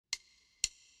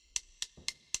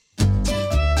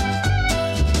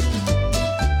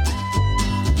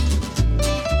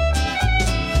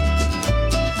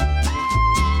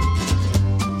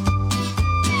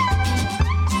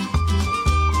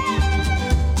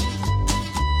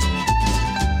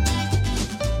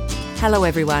Hello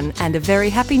everyone, and a very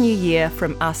happy new year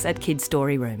from us at Kids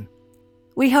Story Room.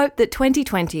 We hope that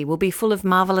 2020 will be full of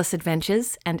marvellous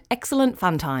adventures and excellent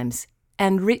fun times,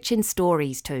 and rich in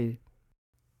stories too.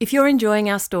 If you're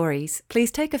enjoying our stories, please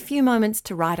take a few moments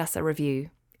to write us a review.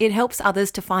 It helps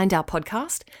others to find our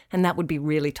podcast, and that would be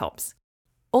really tops.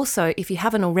 Also, if you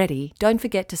haven't already, don't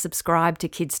forget to subscribe to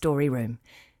Kids Story Room.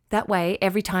 That way,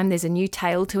 every time there's a new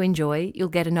tale to enjoy, you'll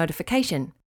get a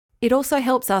notification. It also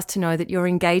helps us to know that you're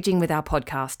engaging with our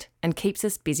podcast and keeps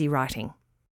us busy writing.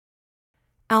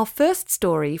 Our first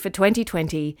story for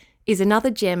 2020 is another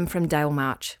gem from Dale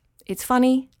March. It's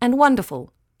funny and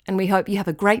wonderful, and we hope you have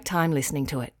a great time listening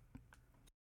to it.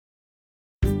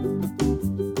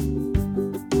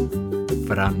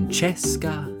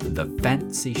 Francesca the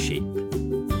Fancy Sheep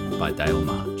by Dale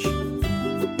March.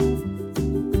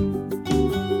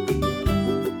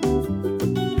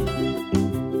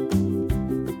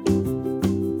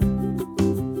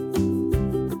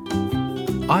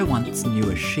 I once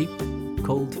knew a sheep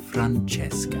called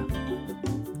Francesca.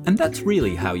 And that's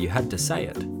really how you had to say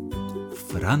it.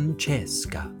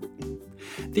 Francesca.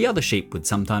 The other sheep would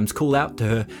sometimes call out to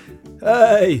her,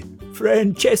 "Hey,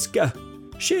 Francesca,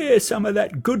 share some of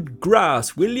that good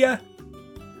grass, will ya?"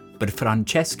 But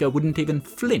Francesca wouldn't even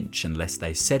flinch unless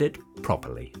they said it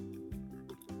properly.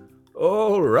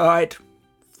 "All right,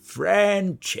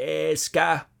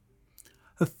 Francesca."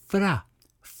 Fra.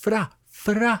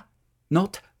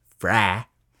 Not fra,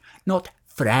 not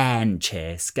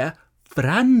Francesca,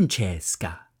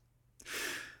 Francesca.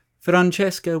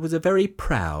 Francesca was a very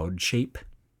proud sheep.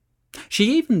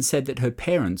 She even said that her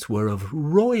parents were of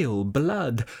royal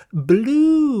blood.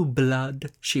 "Blue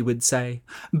blood," she would say.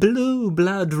 "Blue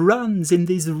blood runs in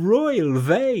these royal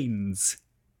veins."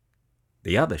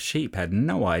 The other sheep had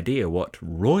no idea what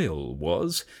royal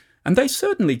was, and they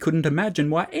certainly couldn't imagine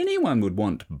why anyone would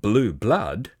want blue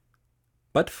blood.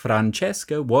 But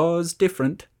Francesca was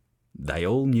different. They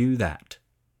all knew that.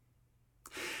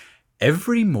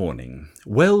 Every morning,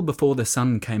 well before the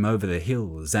sun came over the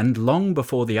hills and long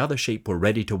before the other sheep were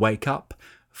ready to wake up,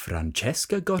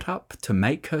 Francesca got up to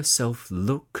make herself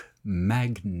look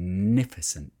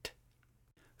magnificent.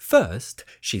 First,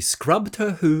 she scrubbed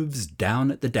her hooves down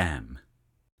at the dam.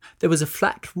 There was a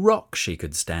flat rock she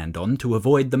could stand on to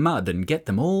avoid the mud and get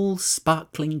them all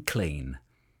sparkling clean.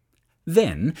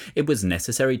 Then it was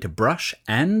necessary to brush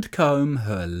and comb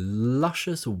her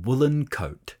luscious woolen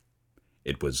coat.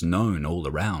 It was known all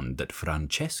around that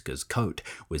Francesca's coat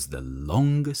was the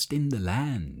longest in the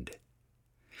land.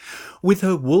 With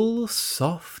her wool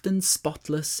soft and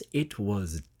spotless, it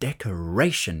was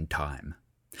decoration time.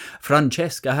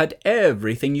 Francesca had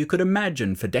everything you could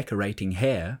imagine for decorating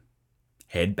hair.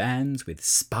 Headbands with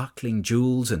sparkling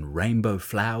jewels and rainbow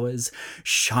flowers,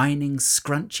 shining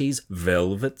scrunchies,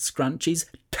 velvet scrunchies,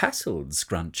 tasselled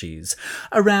scrunchies,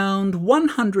 around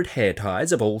 100 hair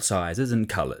ties of all sizes and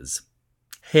colours.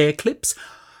 Hair clips,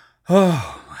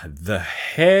 the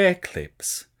hair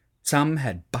clips. Some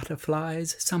had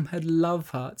butterflies, some had love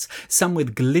hearts, some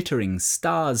with glittering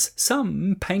stars,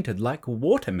 some painted like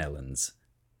watermelons.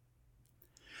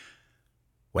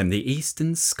 When the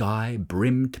eastern sky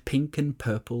brimmed pink and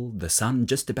purple, the sun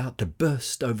just about to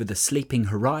burst over the sleeping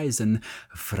horizon,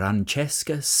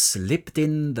 Francesca slipped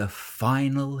in the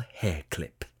final hair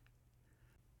clip.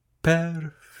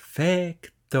 "Perfecto,"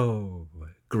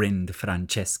 grinned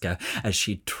Francesca as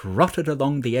she trotted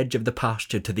along the edge of the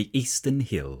pasture to the eastern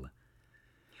hill.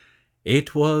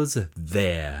 It was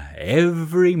there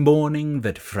every morning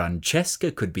that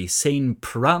Francesca could be seen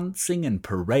prancing and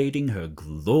parading her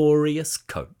glorious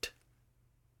coat.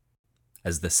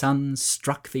 As the sun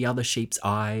struck the other sheep's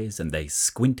eyes and they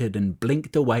squinted and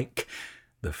blinked awake,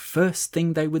 the first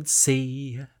thing they would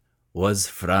see was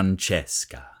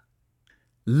Francesca.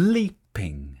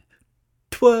 Leaping,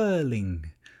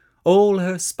 twirling, all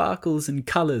her sparkles and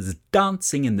colours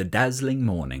dancing in the dazzling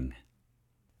morning.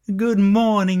 "Good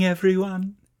morning,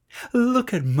 everyone.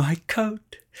 Look at my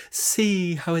coat.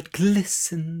 See how it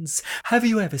glistens. Have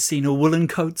you ever seen a woolen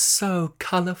coat so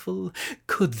colourful?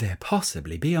 Could there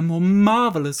possibly be a more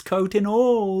marvellous coat in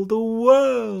all the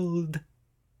world?"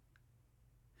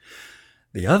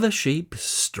 The other sheep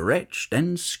stretched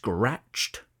and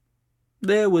scratched.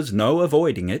 There was no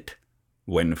avoiding it.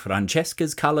 When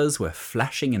Francesca's colours were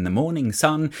flashing in the morning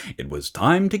sun, it was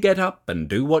time to get up and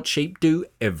do what sheep do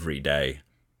every day.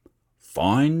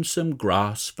 Find some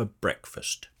grass for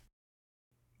breakfast.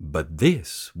 But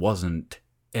this wasn't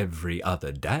every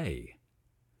other day.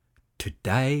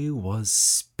 Today was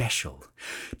special.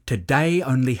 Today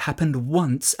only happened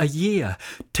once a year.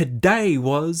 Today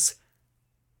was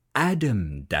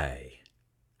Adam Day.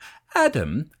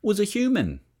 Adam was a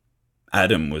human.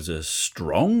 Adam was a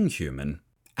strong human.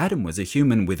 Adam was a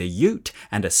human with a ute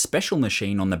and a special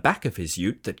machine on the back of his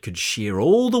ute that could shear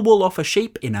all the wool off a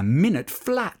sheep in a minute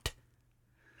flat.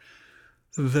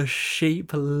 The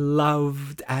sheep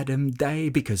loved Adam Day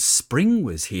because spring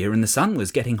was here and the sun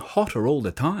was getting hotter all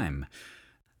the time.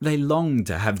 They longed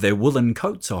to have their woolen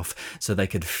coats off so they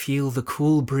could feel the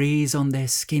cool breeze on their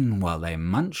skin while they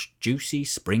munched juicy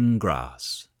spring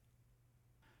grass.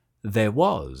 There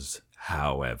was,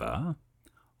 however,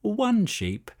 one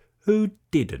sheep who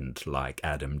didn't like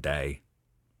Adam Day.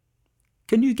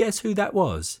 Can you guess who that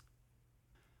was?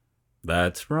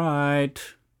 That's right,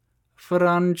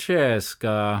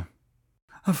 Francesca.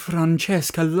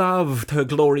 Francesca loved her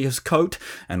glorious coat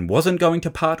and wasn't going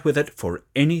to part with it for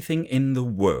anything in the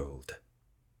world.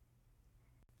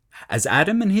 As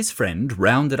Adam and his friend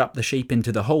rounded up the sheep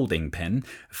into the holding pen,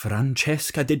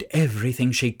 Francesca did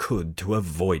everything she could to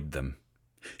avoid them.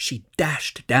 She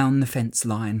dashed down the fence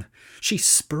line. She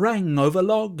sprang over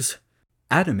logs.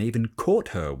 Adam even caught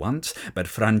her once, but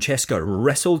Francesca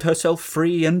wrestled herself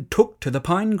free and took to the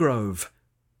pine grove.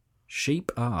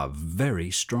 Sheep are very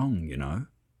strong, you know.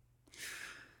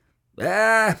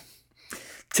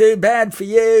 Too bad for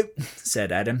you,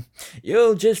 said Adam.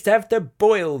 You'll just have to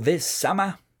boil this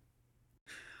summer.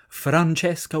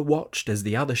 Francesca watched as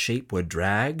the other sheep were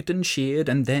dragged and sheared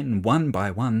and then, one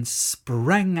by one,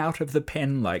 sprang out of the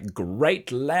pen like great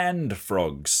land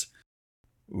frogs.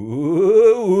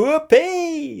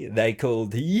 Whoopee! They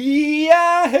called.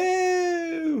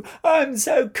 Yahoo! I'm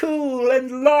so cool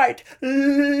and light,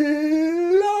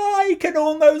 I can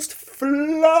almost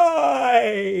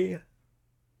fly.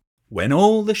 When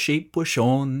all the sheep were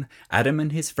shorn, Adam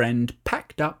and his friend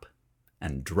packed up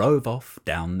and drove off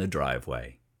down the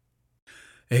driveway.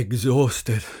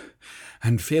 Exhausted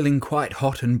and feeling quite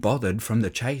hot and bothered from the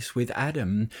chase with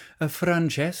Adam,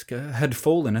 Francesca had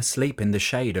fallen asleep in the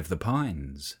shade of the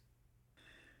pines.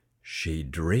 She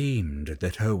dreamed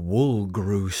that her wool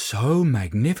grew so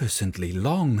magnificently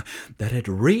long that it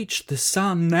reached the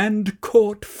sun and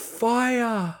caught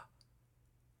fire.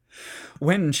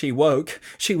 When she woke,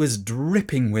 she was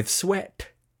dripping with sweat.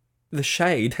 The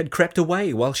shade had crept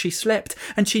away while she slept,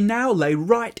 and she now lay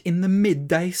right in the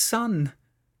midday sun.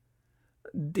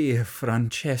 Dear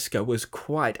Francesca was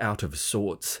quite out of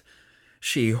sorts.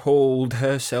 She hauled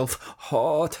herself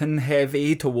hot and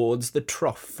heavy towards the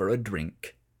trough for a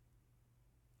drink.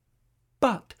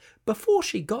 But before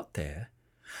she got there,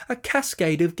 a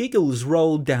cascade of giggles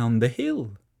rolled down the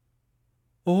hill.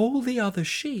 All the other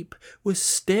sheep were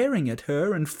staring at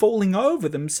her and falling over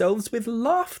themselves with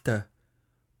laughter.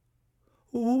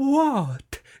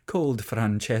 "What?" called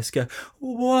Francesca.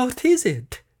 "What is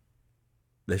it?"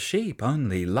 The sheep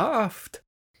only laughed.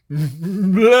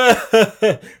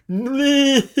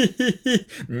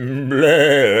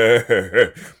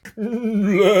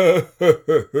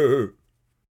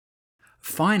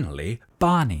 Finally,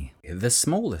 Barney, the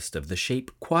smallest of the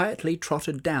sheep, quietly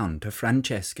trotted down to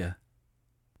Francesca.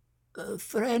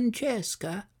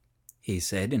 Francesca, he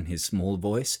said in his small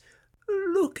voice,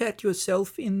 look at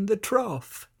yourself in the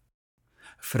trough.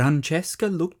 Francesca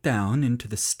looked down into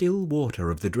the still water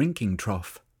of the drinking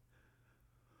trough.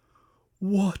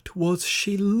 What was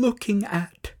she looking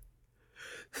at?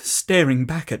 Staring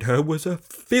back at her was a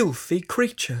filthy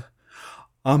creature.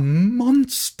 A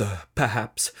monster,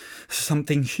 perhaps.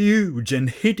 Something huge and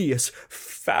hideous,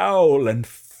 foul and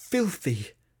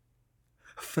filthy.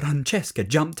 Francesca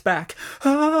jumped back.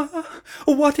 "Ah!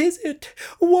 What is it?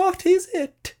 What is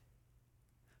it?"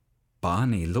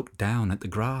 Barney looked down at the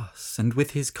grass and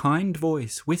with his kind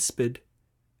voice whispered,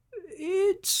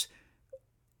 It's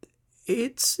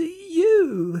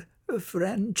you,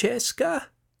 Francesca."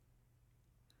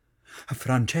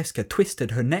 Francesca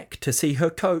twisted her neck to see her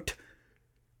coat.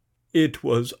 It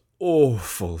was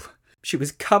awful. She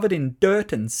was covered in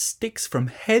dirt and sticks from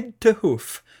head to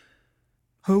hoof.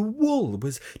 Her wool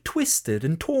was twisted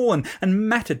and torn and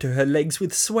matted to her legs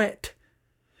with sweat.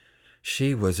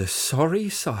 She was a sorry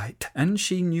sight, and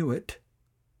she knew it.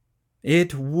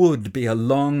 It would be a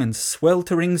long and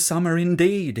sweltering summer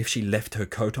indeed if she left her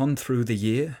coat on through the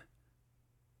year.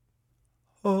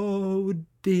 "Oh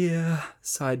dear,"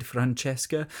 sighed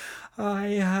Francesca,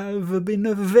 "I have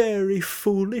been very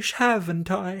foolish,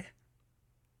 haven't I?"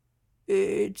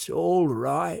 "It's all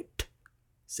right,"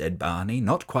 said Barney,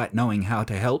 not quite knowing how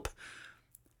to help.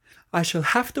 "I shall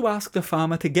have to ask the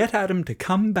farmer to get Adam to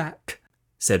come back,"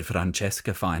 said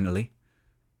Francesca finally.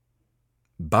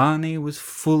 Barney was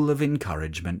full of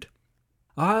encouragement.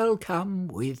 "I'll come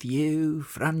with you,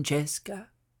 Francesca."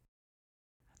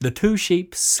 The two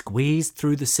sheep squeezed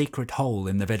through the secret hole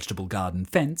in the vegetable garden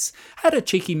fence, had a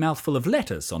cheeky mouthful of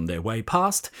lettuce on their way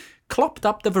past, clopped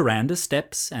up the veranda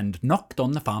steps and knocked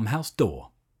on the farmhouse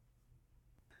door.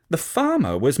 The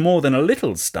farmer was more than a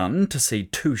little stunned to see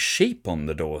two sheep on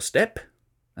the doorstep,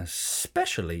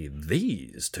 especially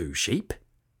these two sheep.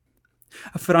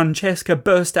 Francesca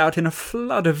burst out in a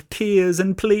flood of tears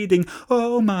and pleading,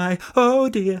 "Oh my, oh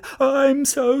dear, I'm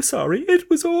so sorry. It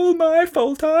was all my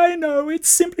fault, I know. It's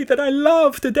simply that I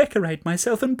love to decorate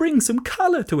myself and bring some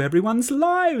colour to everyone's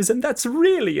lives, and that's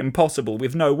really impossible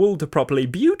with no wool to properly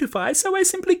beautify, so I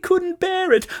simply couldn't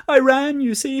bear it. I ran,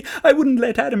 you see. I wouldn't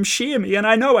let Adam shear me, and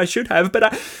I know I should have,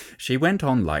 but I—" She went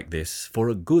on like this for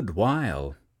a good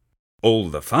while. All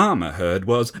the farmer heard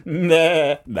was,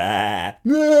 "Bah, bah,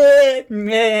 bah,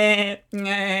 bah,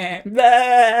 bah,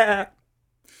 bah."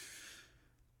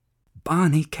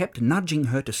 Barney kept nudging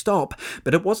her to stop,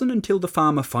 but it wasn't until the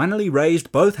farmer finally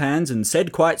raised both hands and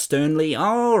said quite sternly,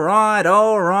 all right,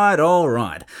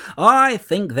 I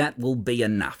think that will be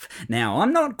enough. Now,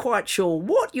 I'm not quite sure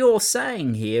what you're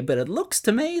saying here, but it looks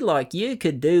to me like you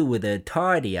could do with a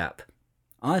tidy-up.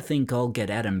 I think I'll get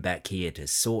Adam back here to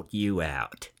sort you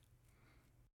out."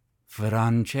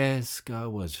 Francesca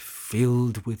was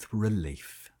filled with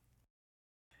relief.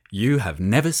 You have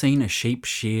never seen a sheep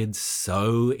sheared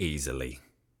so easily.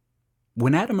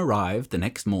 When Adam arrived the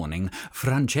next morning,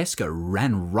 Francesca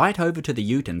ran right over to the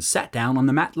ute and sat down on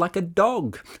the mat like a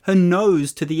dog, her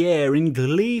nose to the air in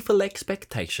gleeful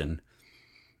expectation.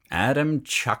 Adam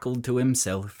chuckled to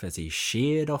himself as he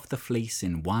sheared off the fleece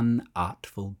in one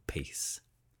artful piece.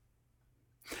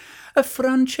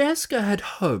 Francesca had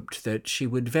hoped that she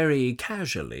would very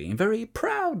casually, very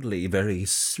proudly, very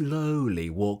slowly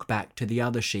walk back to the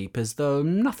other sheep as though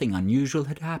nothing unusual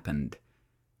had happened.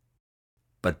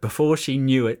 But before she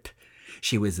knew it,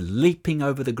 she was leaping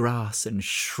over the grass and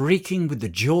shrieking with the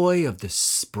joy of the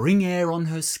spring air on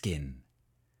her skin.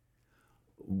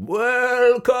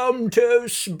 "Welcome to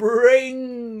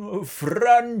spring,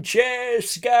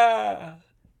 Francesca!"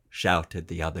 shouted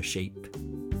the other sheep.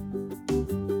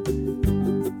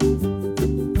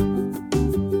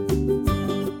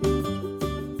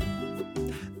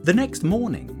 The next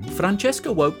morning,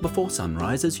 Francesca woke before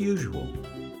sunrise as usual.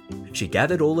 She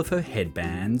gathered all of her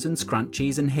headbands and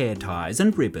scrunchies and hair ties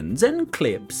and ribbons and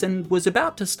clips and was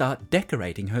about to start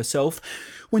decorating herself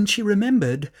when she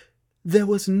remembered there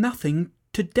was nothing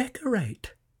to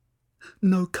decorate.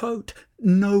 No coat,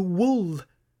 no wool,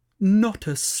 not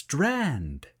a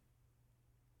strand.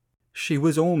 She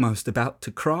was almost about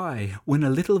to cry when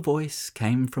a little voice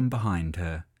came from behind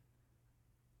her.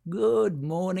 "Good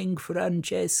morning,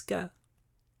 Francesca."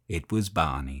 It was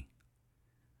Barney.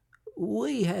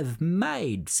 "We have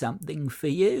made something for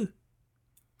you.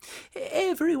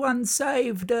 Everyone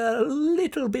saved a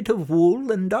little bit of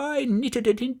wool and I knitted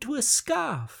it into a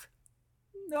scarf.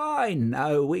 I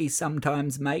know we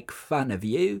sometimes make fun of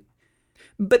you,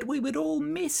 but we would all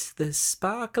miss the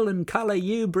sparkle and colour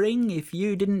you bring if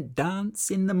you didn't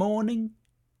dance in the morning."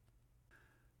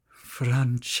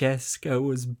 Francesca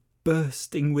was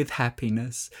bursting with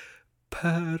happiness.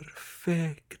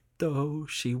 "Perfecto,"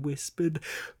 she whispered.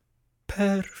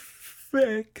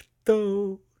 "Perfecto."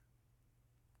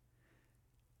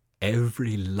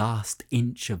 Every last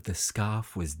inch of the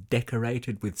scarf was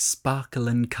decorated with sparkle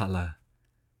and colour.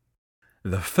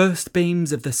 The first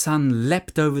beams of the sun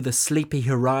leapt over the sleepy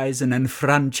horizon, and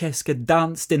Francesca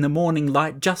danced in the morning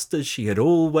light just as she had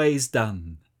always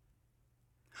done.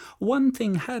 One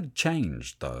thing had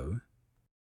changed, though.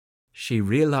 She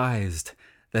realized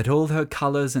that all her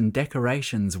colours and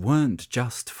decorations weren't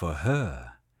just for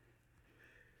her.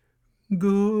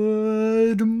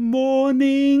 "Good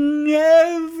morning,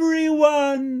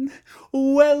 everyone!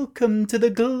 Welcome to the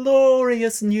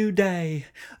glorious new day.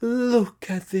 Look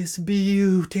at this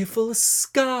beautiful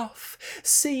scarf.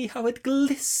 See how it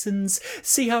glistens.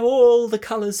 See how all the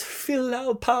colours fill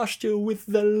our pasture with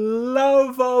the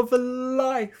love of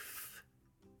life."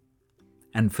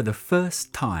 And for the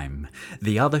first time,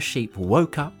 the other sheep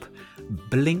woke up,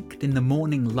 blinked in the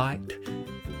morning light,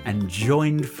 and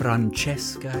joined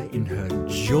Francesca in her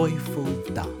joyful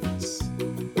dance.